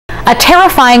A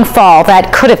terrifying fall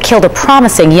that could have killed a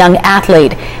promising young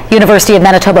athlete. University of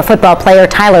Manitoba football player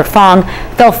Tyler Fong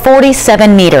fell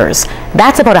 47 meters.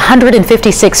 That's about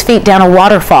 156 feet down a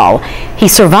waterfall. He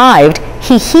survived,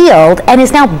 he healed, and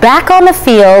is now back on the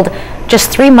field just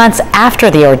 3 months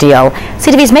after the ordeal.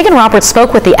 CTV's Meghan Roberts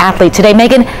spoke with the athlete today.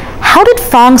 Meghan, how did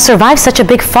Fong survive such a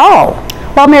big fall?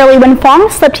 Well, Marilee, when Fong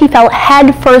slipped, he fell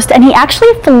head first, and he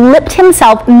actually flipped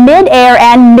himself mid-air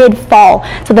and mid-fall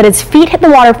so that his feet hit the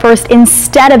water first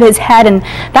instead of his head, and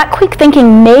that quick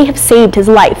thinking may have saved his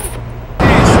life.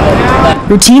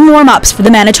 Routine warm-ups for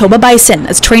the Manitoba Bison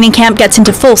as training camp gets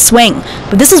into full swing.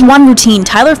 But this is one routine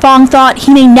Tyler Fong thought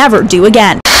he may never do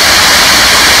again.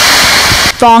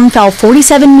 Fong fell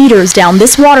 47 meters down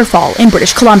this waterfall in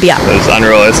British Columbia. It's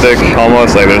unrealistic,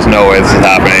 almost like there's no way this is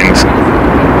happening. It's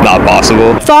not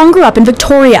possible. Fong grew up in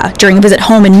Victoria. During a visit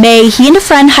home in May, he and a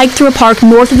friend hiked through a park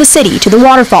north of the city to the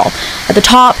waterfall. At the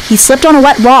top, he slipped on a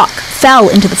wet rock, fell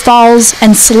into the falls,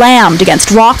 and slammed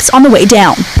against rocks on the way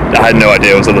down. I had no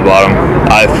idea it was at the bottom.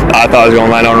 I thought I was going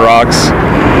to land on rocks.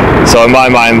 So in my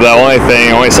mind, the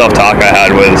only self-talk I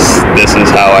had was, this is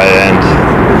how I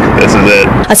end. This is it.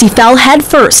 As he fell head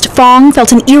first, Fong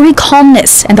felt an eerie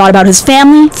calmness and thought about his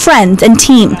family, friends, and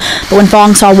team. But when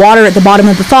Fong saw water at the bottom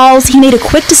of the falls, he made a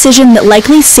quick decision that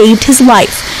likely saved his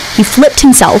life. He flipped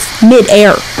himself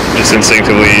mid-air. Just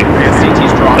instinctively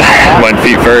went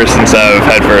feet first instead of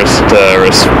head first to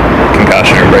risk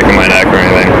concussion or breaking my neck or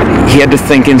anything. He had to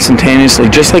think instantaneously,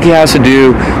 just like he has to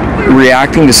do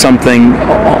reacting to something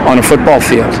on a football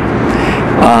field.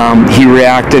 He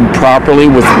reacted properly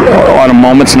on a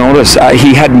moment's notice.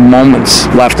 He had moments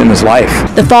left in his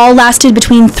life. The fall lasted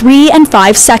between 3 and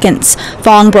 5 seconds.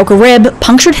 Fong broke a rib,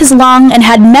 punctured his lung, and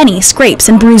had many scrapes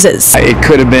and bruises. It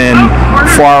could have been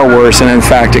far worse, and in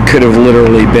fact it could have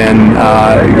literally been,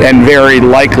 and very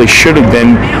likely should have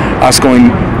been, us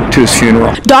going to his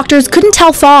funeral. Doctors couldn't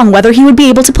tell Fong whether he would be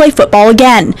able to play football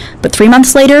again, but 3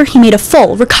 months later he made a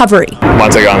full recovery.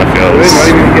 Once I got on the field, it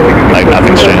was like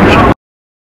nothing's changed.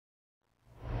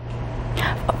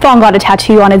 Fong got a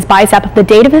tattoo on his bicep of the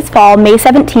date of his fall, May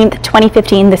 17th,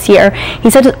 2015 this year.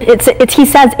 He says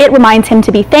it reminds him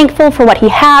to be thankful for what he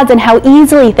has and how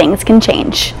easily things can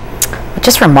change.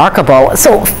 Just remarkable.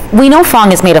 So we know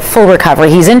Fong has made a full recovery.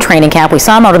 He's in training camp. We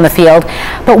saw him out in the field.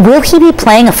 But will he be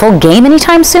playing a full game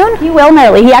anytime soon? He will,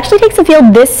 Marilee. He actually takes the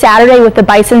field this Saturday with the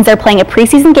Bisons. They're playing a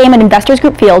preseason game at Investors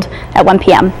Group Field at 1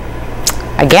 p.m.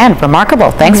 Again, remarkable.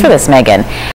 Thanks for this, Meghan.